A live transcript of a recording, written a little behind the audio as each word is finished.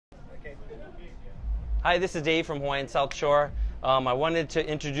Hi, this is Dave from Hawaiian South Shore. I wanted to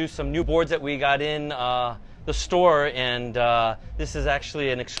introduce some new boards that we got in the store, and this is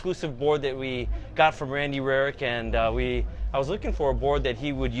actually an exclusive board that we got from Randy Rarick, and I was looking for a board that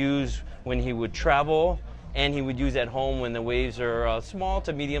he would use when he would travel, and he would use at home when the waves are small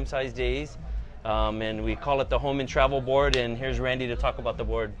to medium-sized days. And we call it the Home and Travel Board, and here's Randy to talk about the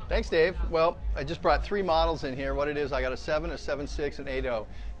board. Thanks, Dave. Well, I just brought 3 models in here. What it is, I got a 7, a 7.6, and 8.0.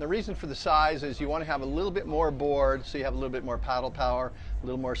 The reason for the size is you want to have a little bit more board, so you have a little bit more paddle power, a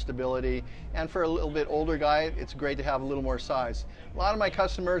little more stability, and for a little bit older guy, it's great to have a little more size. A lot of my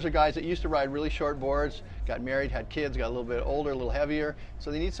customers are guys that used to ride really short boards, got married, had kids, got a little bit older, a little heavier,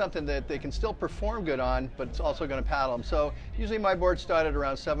 so they need something that they can still perform good on, but it's also going to paddle them. So usually my boards start at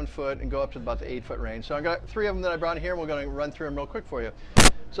around 7 foot and go up to about the 8 foot range. So I've got 3 of them that I brought in here, and we're going to run through them real quick for you.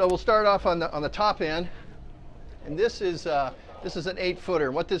 So we'll start off on the top end, and this is an 8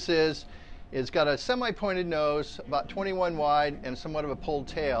 footer. What this is got a semi-pointed nose, about 21 wide, and somewhat of a pulled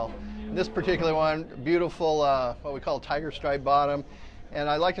tail. This particular one, beautiful, what we call tiger stripe bottom. And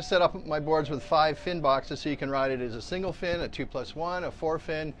I like to set up my boards with 5 fin boxes so you can ride it as a single fin, a 2+1, a 4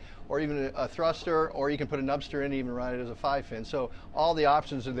 fin, or even a thruster, or you can put a nubster in and even ride it as a 5 fin. So all the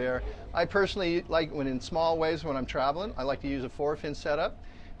options are there. I personally like, when in small waves when I'm traveling, I like to use a 4 fin setup.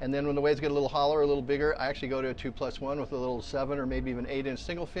 And then when the waves get a little hollower, a little bigger, I actually go to a 2+1 with a little 7 or maybe even 8 inch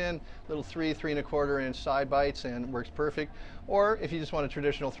single fin, little 3, 3¼ inch side bites, and it works perfect. Or if you just want a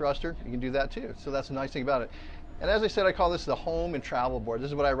traditional thruster, you can do that too. So that's the nice thing about it. And as I said, I call this the home and travel board. This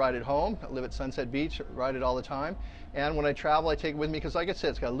is what I ride at home. I live at Sunset Beach, ride it all the time. And when I travel, I take it with me because, like I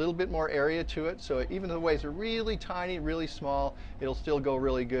said, it's got a little bit more area to it. So even though the waves are really tiny, really small, it'll still go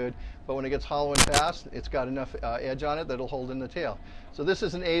really good. But when it gets hollow and fast, it's got enough edge on it that it'll hold in the tail. So this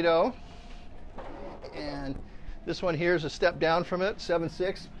is an 8.0. And this one here is a step down from it,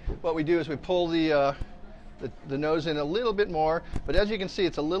 7.6. What we do is we pull the nose in a little bit more, but as you can see,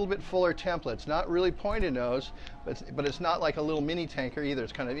 it's a little bit fuller template. It's not really pointed nose, but it's not like a little mini tanker either.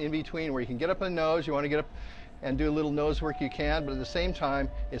 It's kind of in between where you can get up on the nose, you want to get up and do a little nose work, you can, but at the same time,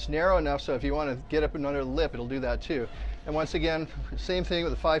 it's narrow enough so if you want to get up and under the lip, it'll do that too. And once again, same thing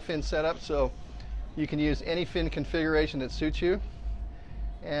with a 5 fin setup, so you can use any fin configuration that suits you.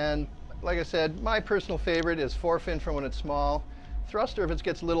 And like I said, my personal favorite is 4 fin for when it's small, thruster if it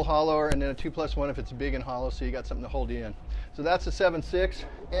gets a little hollower, and then a 2+1 if it's big and hollow, so you got something to hold you in. So that's a 7.6.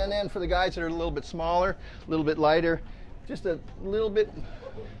 And then for the guys that are a little bit smaller, a little bit lighter, just a little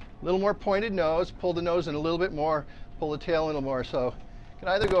more pointed nose, pull the nose in a little bit more, pull the tail in a little more. So you can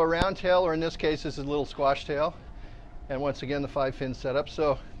either go a round tail, or in this case, this is a little squash tail. And once again, the 5 fin setup.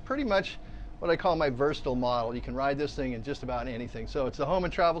 So pretty much what I call my versatile model. You can ride this thing in just about anything. So it's the Home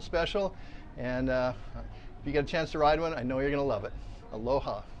and Travel Special, and if you get a chance to ride one, I know you're going to love it.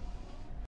 Aloha.